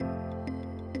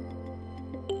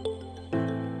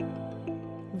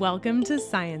Welcome to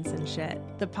Science and Shit,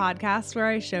 the podcast where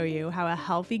I show you how a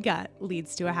healthy gut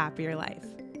leads to a happier life.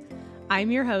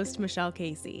 I'm your host, Michelle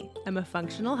Casey. I'm a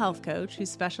functional health coach who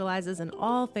specializes in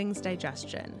all things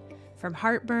digestion, from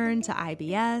heartburn to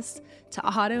IBS to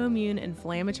autoimmune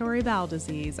inflammatory bowel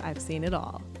disease. I've seen it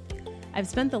all. I've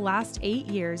spent the last 8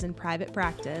 years in private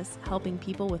practice helping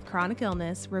people with chronic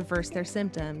illness reverse their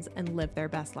symptoms and live their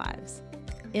best lives.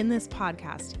 In this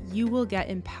podcast, you will get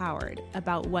empowered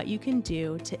about what you can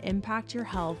do to impact your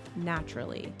health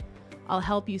naturally. I'll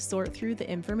help you sort through the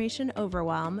information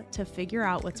overwhelm to figure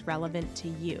out what's relevant to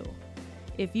you.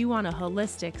 If you want a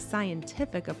holistic,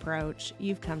 scientific approach,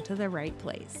 you've come to the right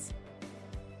place.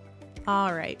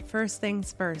 All right, first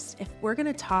things first, if we're going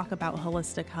to talk about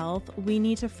holistic health, we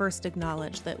need to first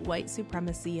acknowledge that white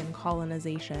supremacy and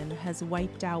colonization has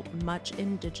wiped out much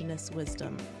indigenous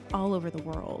wisdom all over the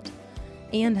world,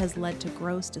 and has led to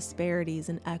gross disparities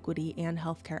in equity and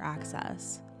healthcare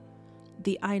access.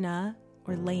 The Aina,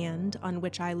 or land, on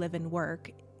which I live and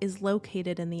work, is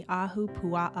located in the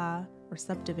Ahupua'a, or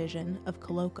subdivision, of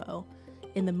Koloko,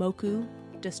 in the Moku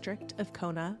district of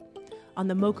Kona, on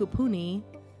the Mokupuni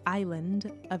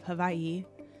Island of Hawaii,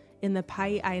 in the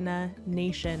Pai'aina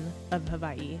Nation of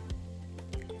Hawaii.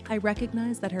 I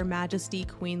recognize that Her Majesty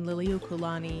Queen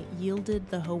Liliuokalani yielded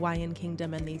the Hawaiian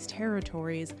Kingdom and these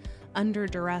territories under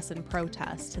duress and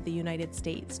protest to the United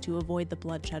States to avoid the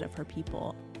bloodshed of her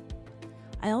people.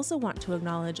 I also want to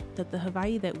acknowledge that the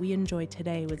Hawaii that we enjoy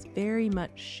today was very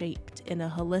much shaped in a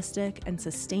holistic and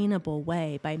sustainable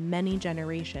way by many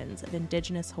generations of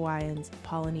Indigenous Hawaiians,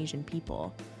 Polynesian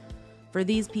people. For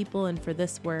these people and for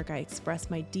this work, I express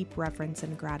my deep reverence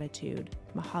and gratitude.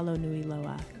 Mahalo nui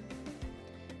loa.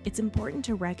 It's important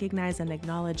to recognize and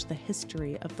acknowledge the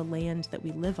history of the land that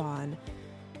we live on,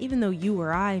 even though you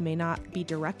or I may not be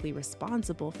directly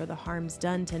responsible for the harms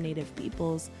done to Native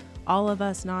peoples. All of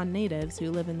us non-natives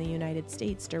who live in the United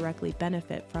States directly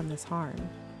benefit from this harm.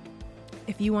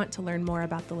 If you want to learn more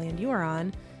about the land you are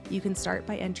on, you can start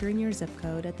by entering your zip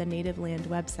code at the Native Land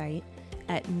website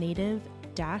at native-land.ca.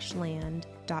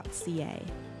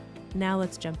 Now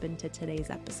let's jump into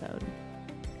today's episode.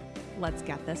 Let's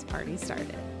get this party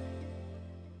started.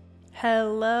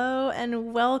 Hello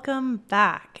and welcome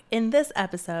back. In this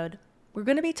episode, we're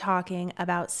going to be talking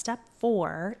about step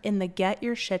 4 in the Get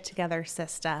Your Shit Together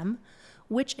system,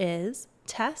 which is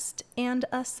test and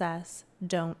assess,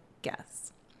 don't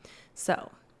guess.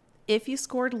 So, if you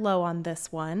scored low on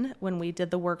this one when we did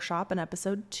the workshop in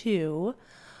episode 2,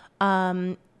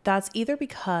 that's either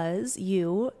because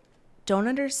you don't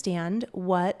understand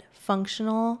what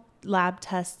functional lab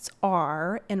tests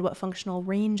are and what functional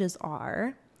ranges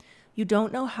are, you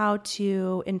don't know how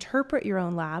to interpret your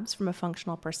own labs from a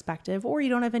functional perspective, or you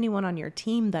don't have anyone on your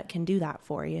team that can do that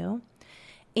for you,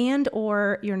 and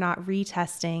or you're not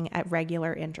retesting at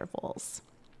regular intervals.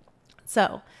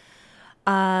 So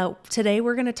today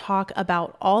we're going to talk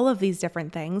about all of these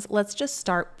different things. Let's just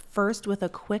start first with a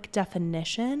quick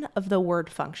definition of the word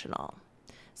functional.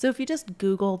 So if you just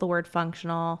Google the word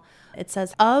functional, it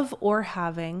says of or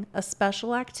having a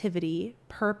special activity,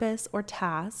 purpose, or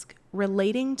task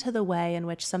relating to the way in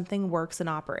which something works and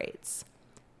operates.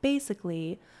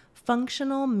 Basically,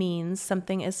 functional means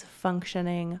something is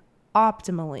functioning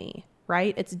optimally,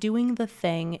 right? It's doing the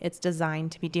thing it's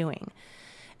designed to be doing.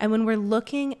 And when we're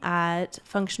looking at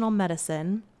functional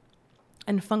medicine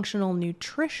and functional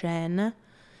nutrition,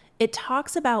 it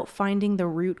talks about finding the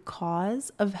root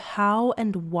cause of how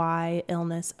and why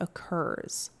illness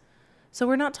occurs. So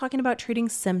we're not talking about treating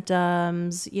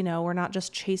symptoms, we're not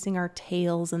just chasing our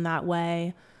tails in that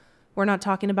way. We're not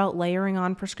talking about layering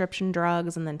on prescription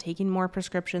drugs and then taking more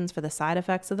prescriptions for the side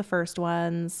effects of the first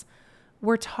ones.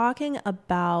 We're talking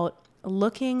about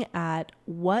looking at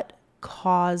what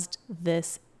caused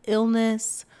this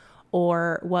illness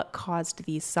or what caused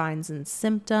these signs and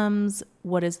symptoms.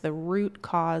 What is the root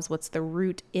cause? What's the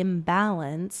root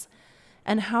imbalance?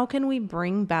 And how can we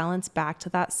bring balance back to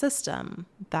that system,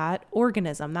 that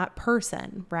organism, that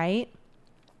person, right?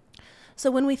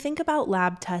 So when we think about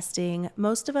lab testing,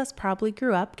 most of us probably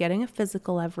grew up getting a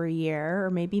physical every year, or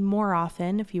maybe more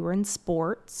often if you were in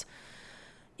sports.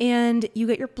 And you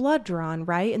get your blood drawn,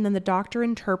 right? And then the doctor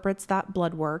interprets that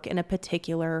blood work in a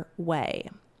particular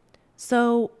way.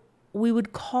 So we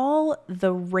would call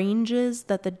the ranges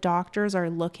that the doctors are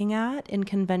looking at in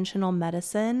conventional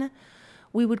medicine,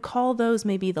 we would call those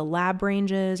maybe the lab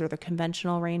ranges or the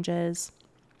conventional ranges.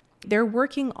 They're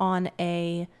working on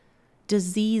a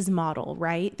disease model,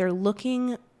 right? They're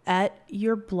looking at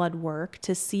your blood work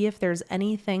to see if there's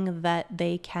anything that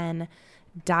they can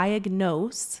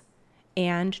diagnose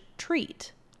and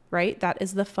treat, right? That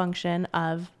is the function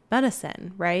of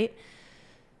medicine, right?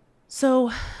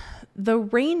 So the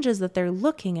ranges that they're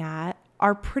looking at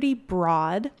are pretty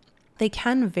broad. They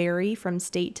can vary from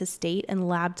state to state and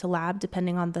lab to lab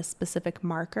depending on the specific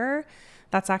marker.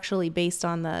 That's actually based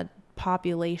on the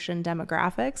population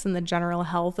demographics and the general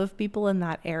health of people in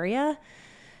that area.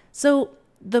 So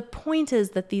the point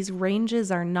is that these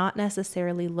ranges are not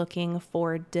necessarily looking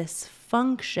for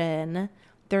dysfunction.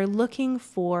 They're looking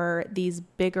for these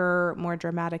bigger, more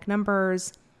dramatic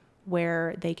numbers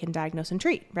where they can diagnose and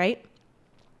treat, right?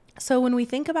 So when we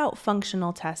think about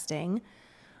functional testing,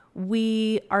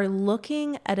 we are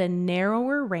looking at a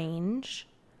narrower range.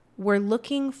 We're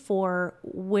looking for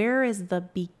where is the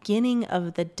beginning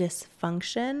of the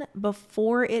dysfunction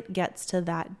before it gets to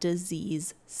that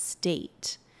disease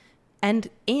state. And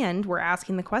we're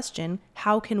asking the question,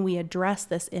 how can we address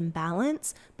this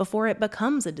imbalance before it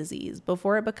becomes a disease,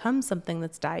 before it becomes something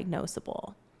that's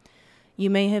diagnosable? You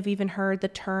may have even heard the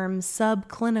term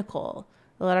subclinical.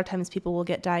 A lot of times people will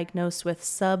get diagnosed with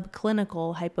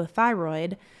subclinical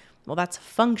hypothyroid. Well, that's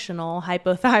functional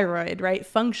hypothyroid, right?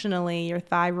 Functionally, your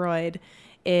thyroid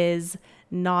is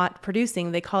not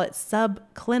producing. They call it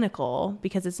subclinical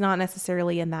because it's not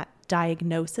necessarily in that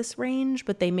diagnosis range,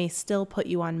 but they may still put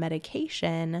you on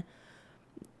medication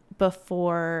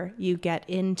before you get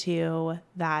into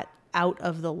that out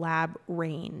of the lab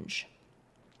range.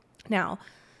 Now,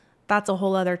 that's a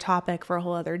whole other topic for a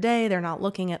whole other day. They're not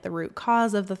looking at the root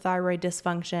cause of the thyroid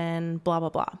dysfunction, blah, blah,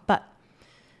 blah. But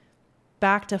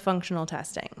back to functional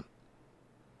testing.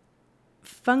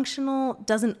 Functional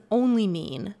doesn't only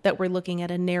mean that we're looking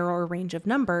at a narrower range of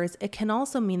numbers. It can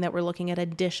also mean that we're looking at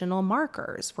additional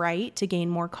markers, right, to gain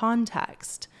more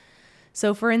context.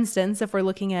 So for instance, if we're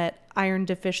looking at iron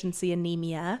deficiency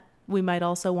anemia, we might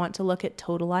also want to look at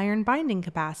total iron binding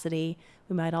capacity.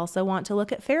 We might also want to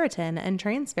look at ferritin and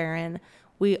transferrin.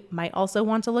 We might also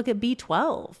want to look at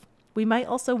B12. We might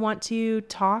also want to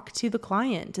talk to the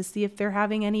client to see if they're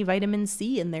having any vitamin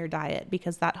C in their diet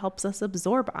because that helps us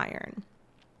absorb iron.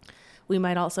 We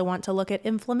might also want to look at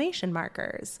inflammation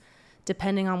markers.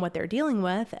 Depending on what they're dealing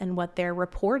with and what they're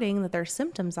reporting that their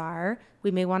symptoms are,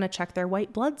 we may want to check their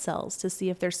white blood cells to see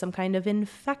if there's some kind of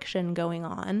infection going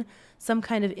on, some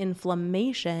kind of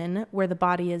inflammation where the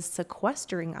body is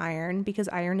sequestering iron because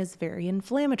iron is very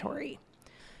inflammatory.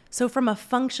 So from a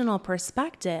functional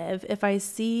perspective, if I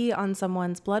see on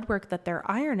someone's blood work that their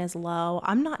iron is low,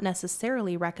 I'm not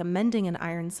necessarily recommending an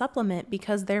iron supplement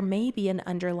because there may be an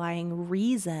underlying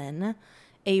reason,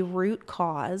 a root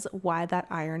cause why that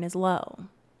iron is low.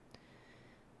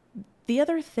 The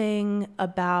other thing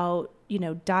about,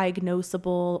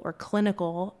 diagnosable or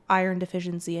clinical iron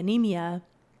deficiency anemia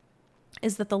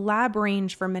is that the lab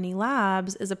range for many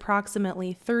labs is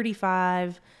approximately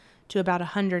 35 to about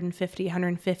 150,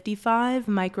 155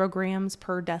 micrograms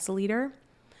per deciliter.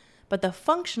 But the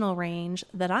functional range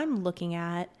that I'm looking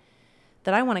at,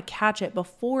 that I want to catch it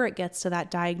before it gets to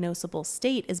that diagnosable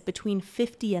state, is between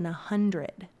 50 and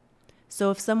 100.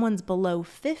 So if someone's below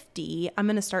 50, I'm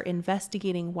going to start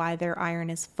investigating why their iron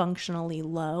is functionally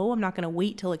low. I'm not going to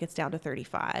wait till it gets down to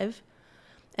 35.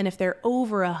 And if they're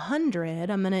over 100,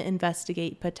 I'm going to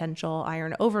investigate potential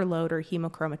iron overload or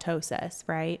hemochromatosis,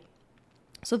 right?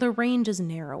 So the range is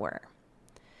narrower.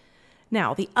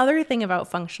 Now, the other thing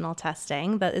about functional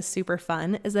testing that is super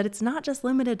fun is that it's not just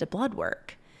limited to blood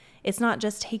work. It's not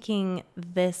just taking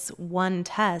this one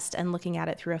test and looking at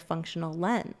it through a functional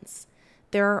lens.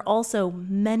 There are also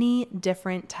many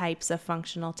different types of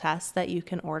functional tests that you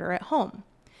can order at home.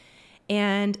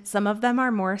 And some of them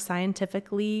are more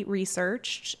scientifically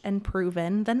researched and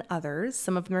proven than others.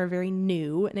 Some of them are very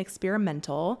new and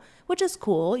experimental, which is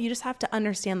cool. You just have to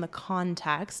understand the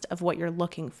context of what you're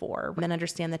looking for and then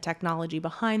understand the technology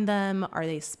behind them. Are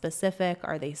they specific?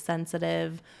 Are they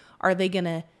sensitive? Are they going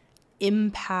to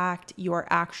impact your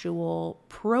actual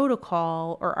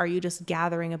protocol, or are you just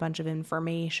gathering a bunch of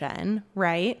information,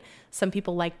 right? Some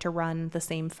people like to run the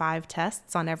same 5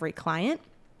 tests on every client.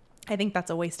 I think that's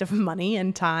a waste of money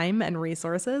and time and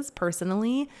resources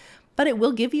personally, but it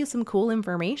will give you some cool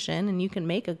information and you can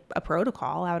make a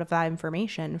protocol out of that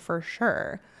information for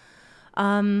sure.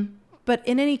 But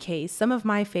in any case, some of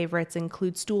my favorites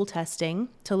include stool testing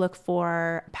to look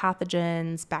for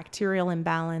pathogens, bacterial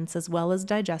imbalance, as well as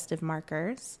digestive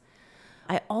markers.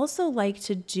 I also like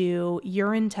to do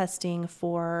urine testing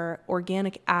for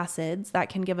organic acids. That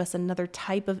can give us another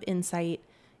type of insight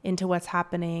into what's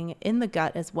happening in the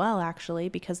gut as well, actually,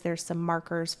 because there's some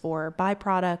markers for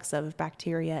byproducts of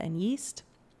bacteria and yeast.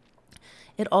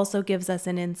 It also gives us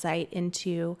an insight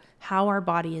into how our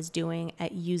body is doing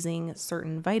at using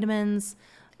certain vitamins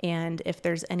and if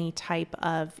there's any type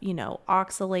of,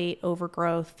 oxalate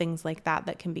overgrowth, things like that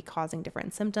that can be causing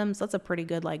different symptoms. That's a pretty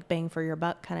good like bang for your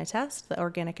buck kind of test, the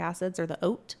organic acids or the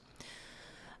OAT.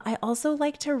 I also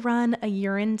like to run a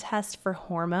urine test for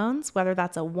hormones, whether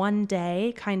that's a 1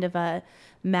 day kind of a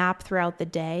map throughout the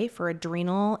day for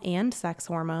adrenal and sex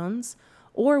hormones,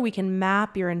 or we can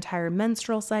map your entire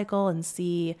menstrual cycle and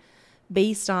see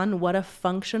based on what a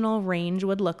functional range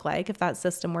would look like. If that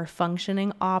system were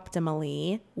functioning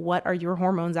optimally, what are your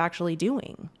hormones actually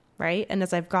doing, right? And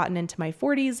as I've gotten into my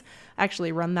 40s, I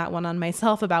actually run that one on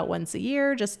myself about once a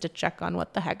year just to check on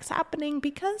what the heck's happening,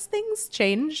 because things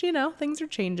change, things are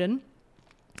changing.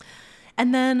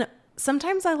 And then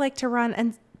sometimes I like to run,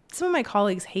 and some of my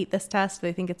colleagues hate this test,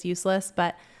 they think it's useless,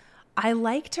 but I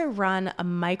like to run a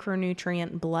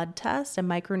micronutrient blood test, a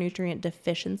micronutrient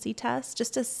deficiency test,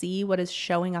 just to see what is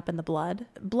showing up in the blood.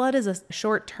 Blood is a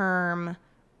short-term,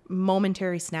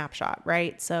 momentary snapshot,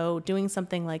 right? So doing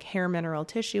something like hair mineral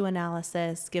tissue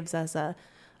analysis gives us a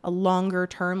longer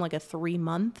term, like a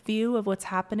 3-month view of what's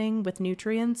happening with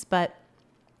nutrients. But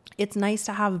it's nice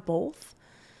to have both,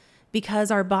 because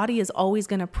our body is always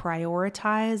going to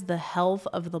prioritize the health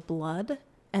of the blood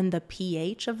and the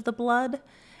pH of the blood.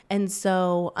 And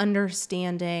so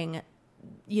understanding,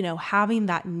 having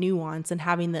that nuance and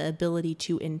having the ability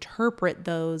to interpret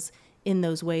those in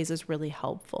those ways is really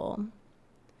helpful.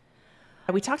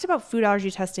 We talked about food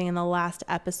allergy testing in the last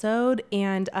episode,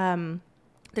 and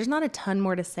there's not a ton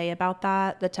more to say about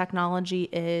that. The technology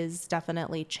is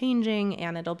definitely changing,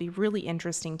 and it'll be really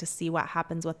interesting to see what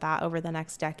happens with that over the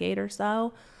next decade or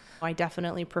so. I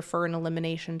definitely prefer an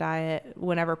elimination diet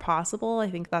whenever possible.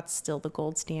 I think that's still the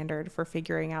gold standard for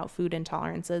figuring out food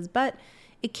intolerances, but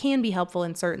it can be helpful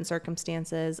in certain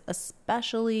circumstances,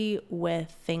 especially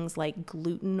with things like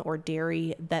gluten or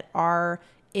dairy that are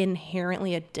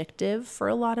inherently addictive for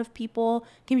a lot of people.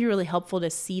 It can be really helpful to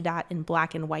see that in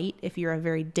black and white if you're a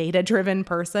very data-driven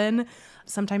person.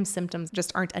 Sometimes symptoms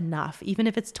just aren't enough. Even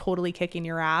if it's totally kicking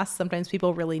your ass, sometimes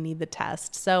people really need the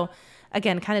test. So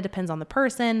again, kind of depends on the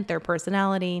person, their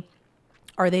personality.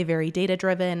 Are they very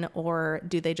data-driven, or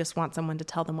do they just want someone to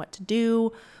tell them what to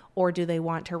do? Or do they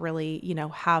want to really,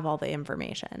 have all the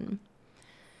information?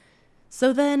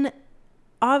 So then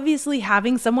obviously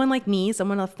having someone like me,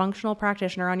 a functional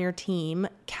practitioner on your team,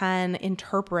 can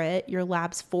interpret your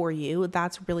labs for you.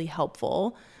 That's really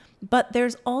helpful. But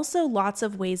there's also lots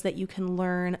of ways that you can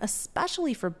learn,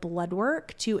 especially for blood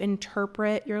work, to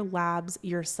interpret your labs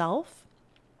yourself.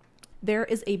 There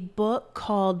is a book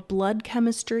called Blood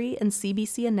Chemistry and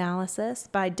CBC Analysis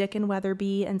by Dickon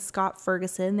Weatherby and Scott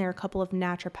Ferguson. They're a couple of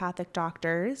naturopathic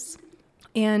doctors.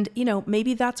 And,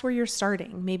 maybe that's where you're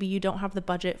starting. Maybe you don't have the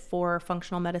budget for a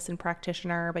functional medicine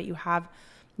practitioner, but you have,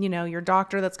 your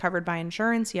doctor that's covered by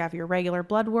insurance. You have your regular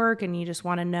blood work, and you just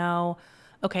want to know,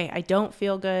 okay, I don't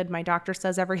feel good. My doctor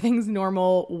says everything's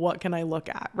normal. What can I look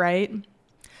at, right?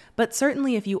 But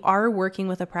certainly if you are working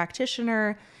with a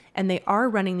practitioner and they are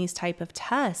running these type of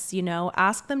tests,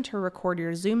 ask them to record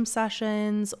your Zoom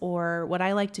sessions, or what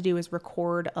I like to do is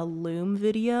record a Loom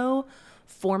video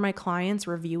for my clients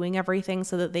reviewing everything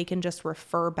so that they can just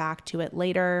refer back to it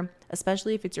later.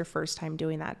 Especially if it's your first time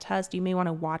doing that test, you may want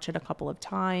to watch it a couple of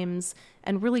times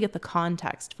and really get the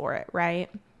context for it, right?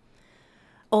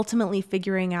 Ultimately,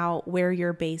 figuring out where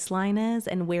your baseline is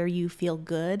and where you feel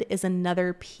good is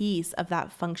another piece of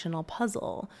that functional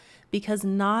puzzle, because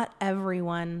not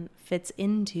everyone fits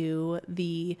into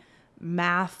the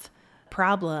math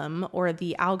problem or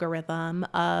the algorithm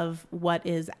of what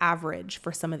is average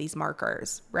for some of these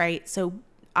markers, right? So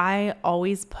I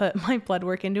always put my blood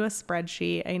work into a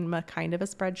spreadsheet. I'm a kind of a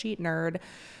spreadsheet nerd,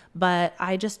 but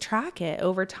I just track it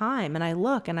over time, and I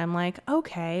look and I'm like,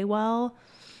 okay, well,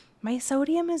 my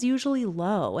sodium is usually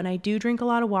low, and I do drink a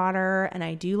lot of water, and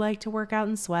I do like to work out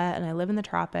and sweat, and I live in the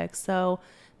tropics. So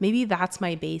maybe that's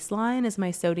my baseline, is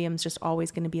my sodium's just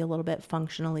always going to be a little bit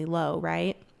functionally low,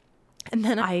 right? And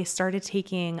then I started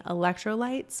taking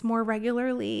electrolytes more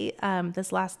regularly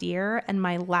this last year, and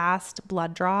my last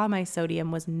blood draw, my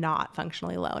sodium was not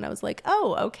functionally low. And I was like,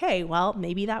 oh, okay, well,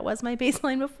 maybe that was my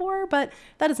baseline before, but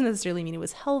that doesn't necessarily mean it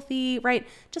was healthy, right?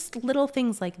 Just little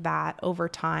things like that over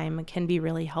time can be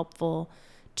really helpful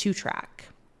to track.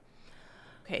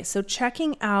 Okay, so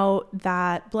checking out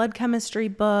that blood chemistry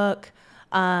book,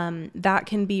 that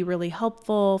can be really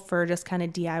helpful for just kind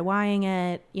of DIYing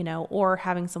it, or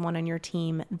having someone on your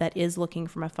team that is looking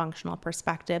from a functional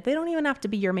perspective. They don't even have to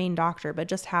be your main doctor, but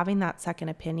just having that second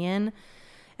opinion,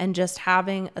 and just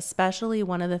having, especially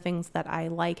one of the things that I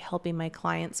like helping my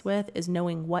clients with is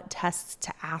knowing what tests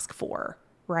to ask for,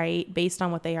 right? Based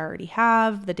on what they already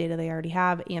have, the data they already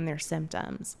have, and their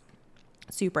symptoms.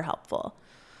 Super helpful.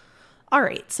 All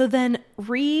right, so then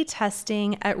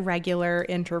retesting at regular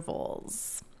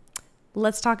intervals.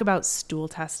 Let's talk about stool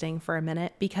testing for a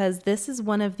minute, because this is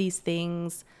one of these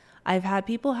things. I've had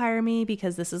people hire me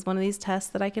because this is one of these tests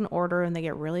that I can order and they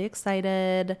get really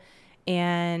excited.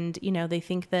 And, they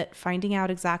think that finding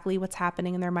out exactly what's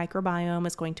happening in their microbiome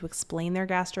is going to explain their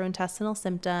gastrointestinal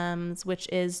symptoms, which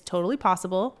is totally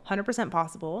possible, 100%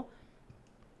 possible.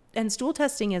 And stool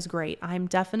testing is great. I'm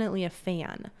definitely a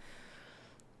fan.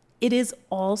 It is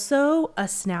also a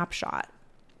snapshot.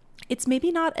 It's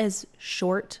maybe not as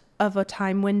short of a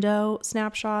time window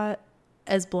snapshot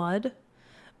as blood,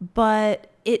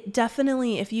 but it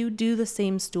definitely, if you do the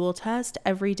same stool test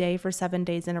every day for 7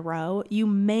 days in a row, you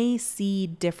may see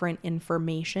different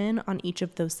information on each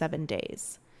of those 7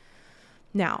 days.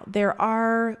 Now, there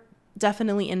are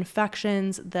definitely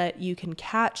infections that you can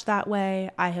catch that way.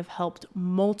 I have helped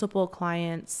multiple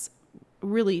clients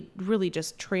really, really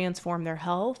just transform their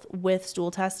health with stool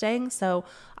testing. So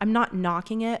I'm not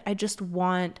knocking it. I just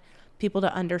want people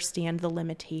to understand the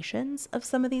limitations of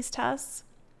some of these tests.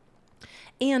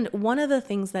 And one of the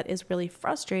things that is really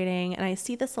frustrating, and I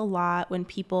see this a lot when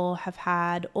people have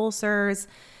had ulcers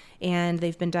and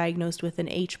they've been diagnosed with an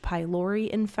H. pylori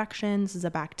infection. This is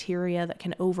a bacteria that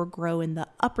can overgrow in the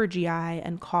upper GI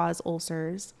and cause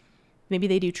ulcers. Maybe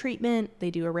they do treatment,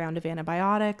 they do a round of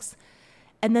antibiotics,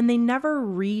 and then they never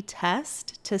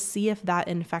retest to see if that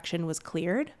infection was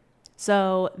cleared.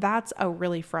 So that's a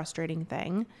really frustrating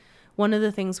thing. One of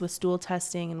the things with stool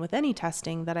testing and with any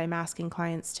testing that I'm asking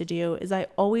clients to do is I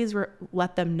always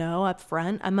let them know up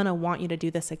front, I'm going to want you to do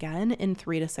this again in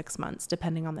 3 to 6 months,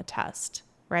 depending on the test,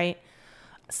 right?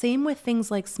 Same with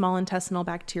things like small intestinal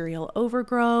bacterial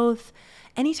overgrowth.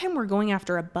 Anytime we're going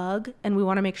after a bug and we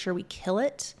want to make sure we kill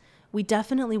it, we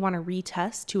definitely want to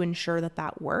retest to ensure that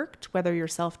that worked, whether you're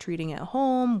self-treating at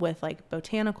home with like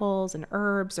botanicals and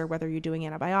herbs or whether you're doing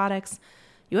antibiotics.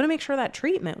 You want to make sure that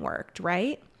treatment worked,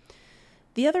 right?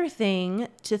 The other thing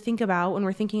to think about when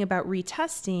we're thinking about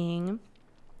retesting,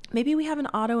 maybe we have an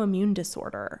autoimmune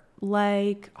disorder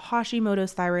like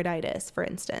Hashimoto's thyroiditis, for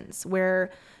instance,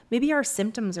 where maybe our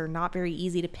symptoms are not very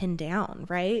easy to pin down,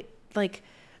 right? Like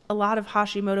a lot of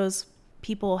Hashimoto's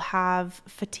people have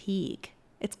fatigue.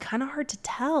 It's kind of hard to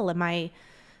tell. Am I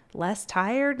less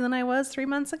tired than I was 3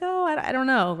 months ago? I don't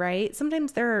know, right?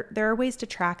 Sometimes there are ways to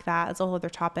track that. It's a whole other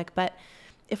topic. But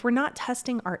if we're not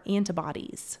testing our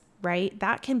antibodies, right,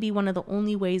 that can be one of the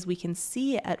only ways we can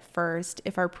see at first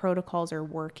if our protocols are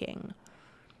working.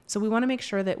 So we want to make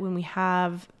sure that when we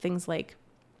have things like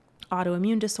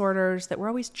autoimmune disorders, that we're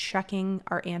always checking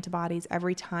our antibodies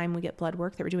every time we get blood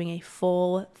work, that we're doing a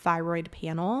full thyroid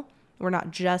panel. We're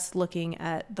not just looking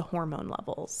at the hormone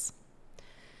levels.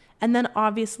 And then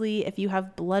obviously, if you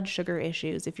have blood sugar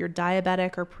issues, if you're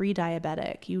diabetic or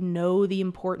pre-diabetic, you know the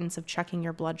importance of checking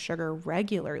your blood sugar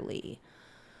regularly.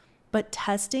 But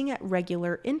testing at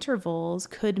regular intervals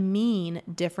could mean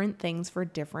different things for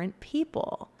different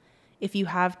people. If you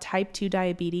have type 2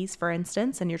 diabetes, for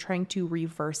instance, and you're trying to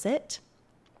reverse it,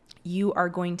 you are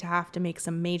going to have to make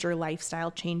some major lifestyle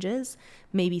changes,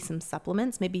 maybe some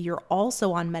supplements, maybe you're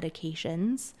also on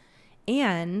medications,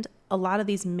 and a lot of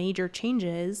these major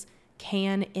changes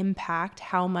can impact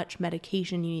how much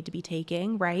medication you need to be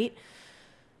taking, right?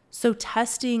 So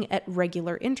testing at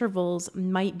regular intervals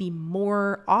might be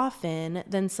more often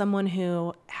than someone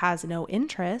who has no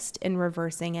interest in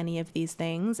reversing any of these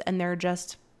things, and they're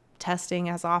just testing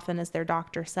as often as their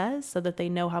doctor says so that they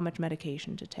know how much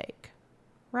medication to take.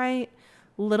 Right?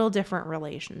 Little different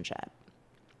relationship.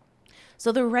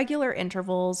 So the regular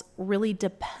intervals really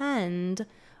depend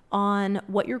on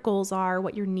what your goals are,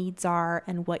 what your needs are,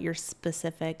 and what your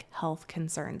specific health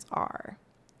concerns are.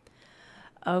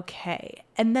 Okay.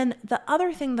 And then the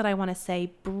other thing that I want to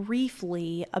say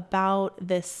briefly about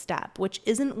this step, which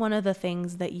isn't one of the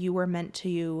things that you were meant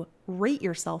to rate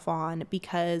yourself on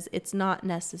because it's not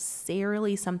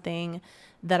necessarily something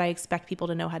that I expect people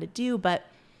to know how to do, but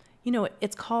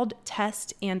it's called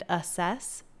test and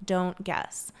assess, don't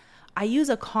guess. I use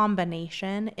a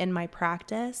combination in my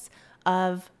practice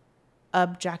of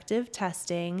objective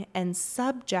testing and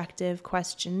subjective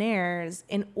questionnaires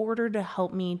in order to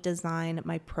help me design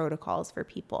my protocols for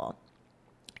people.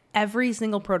 Every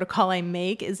single protocol I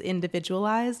make is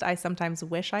individualized. I sometimes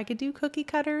wish I could do cookie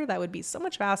cutter. That would be so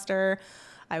much faster.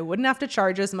 I wouldn't have to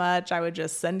charge as much. I would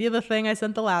just send you the thing I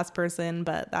sent the last person,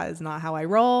 but that is not how I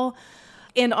roll.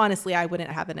 And honestly, I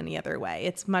wouldn't have it any other way.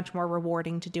 It's much more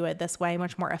rewarding to do it this way,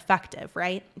 much more effective,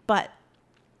 right? But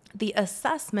the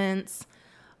assessments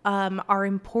are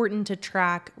important to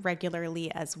track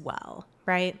regularly as well,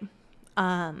 right?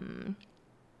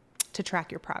 to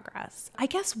track your progress. I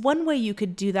guess one way you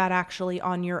could do that actually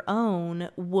on your own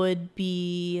would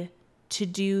be to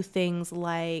do things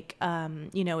like,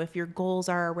 if your goals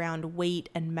are around weight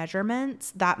and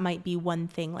measurements, that might be one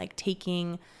thing, like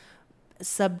taking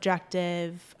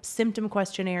subjective symptom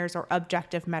questionnaires or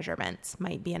objective measurements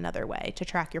might be another way to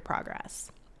track your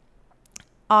progress.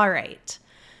 All right.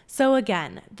 So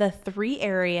again, the 3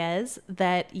 areas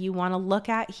that you want to look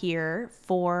at here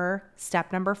for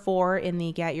step number 4 in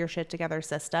the Get Your Shit Together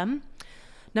system.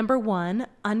 Number 1,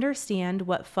 understand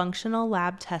what functional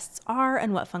lab tests are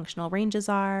and what functional ranges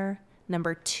are.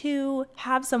 Number 2,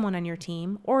 have someone on your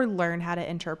team or learn how to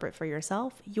interpret for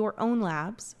yourself your own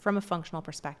labs from a functional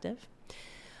perspective.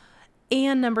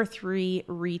 And number 3,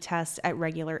 retest at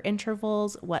regular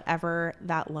intervals, whatever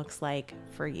that looks like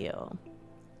for you.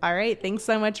 All right, thanks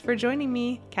so much for joining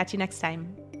me. Catch you next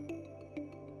time.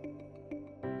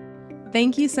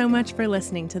 Thank you so much for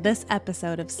listening to this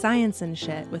episode of Science and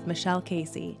Shit with Michelle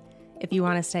Casey. If you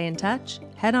want to stay in touch,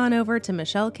 head on over to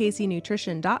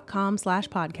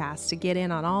michellecaseynutrition.com/podcast to get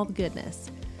in on all the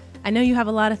goodness. I know you have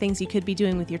a lot of things you could be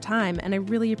doing with your time, and I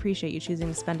really appreciate you choosing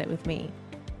to spend it with me.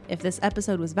 If this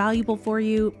episode was valuable for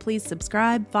you, please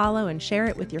subscribe, follow, and share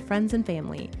it with your friends and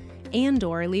family,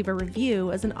 and/or leave a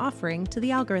review as an offering to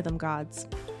the algorithm gods.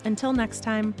 Until next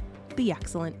time, be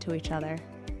excellent to each other.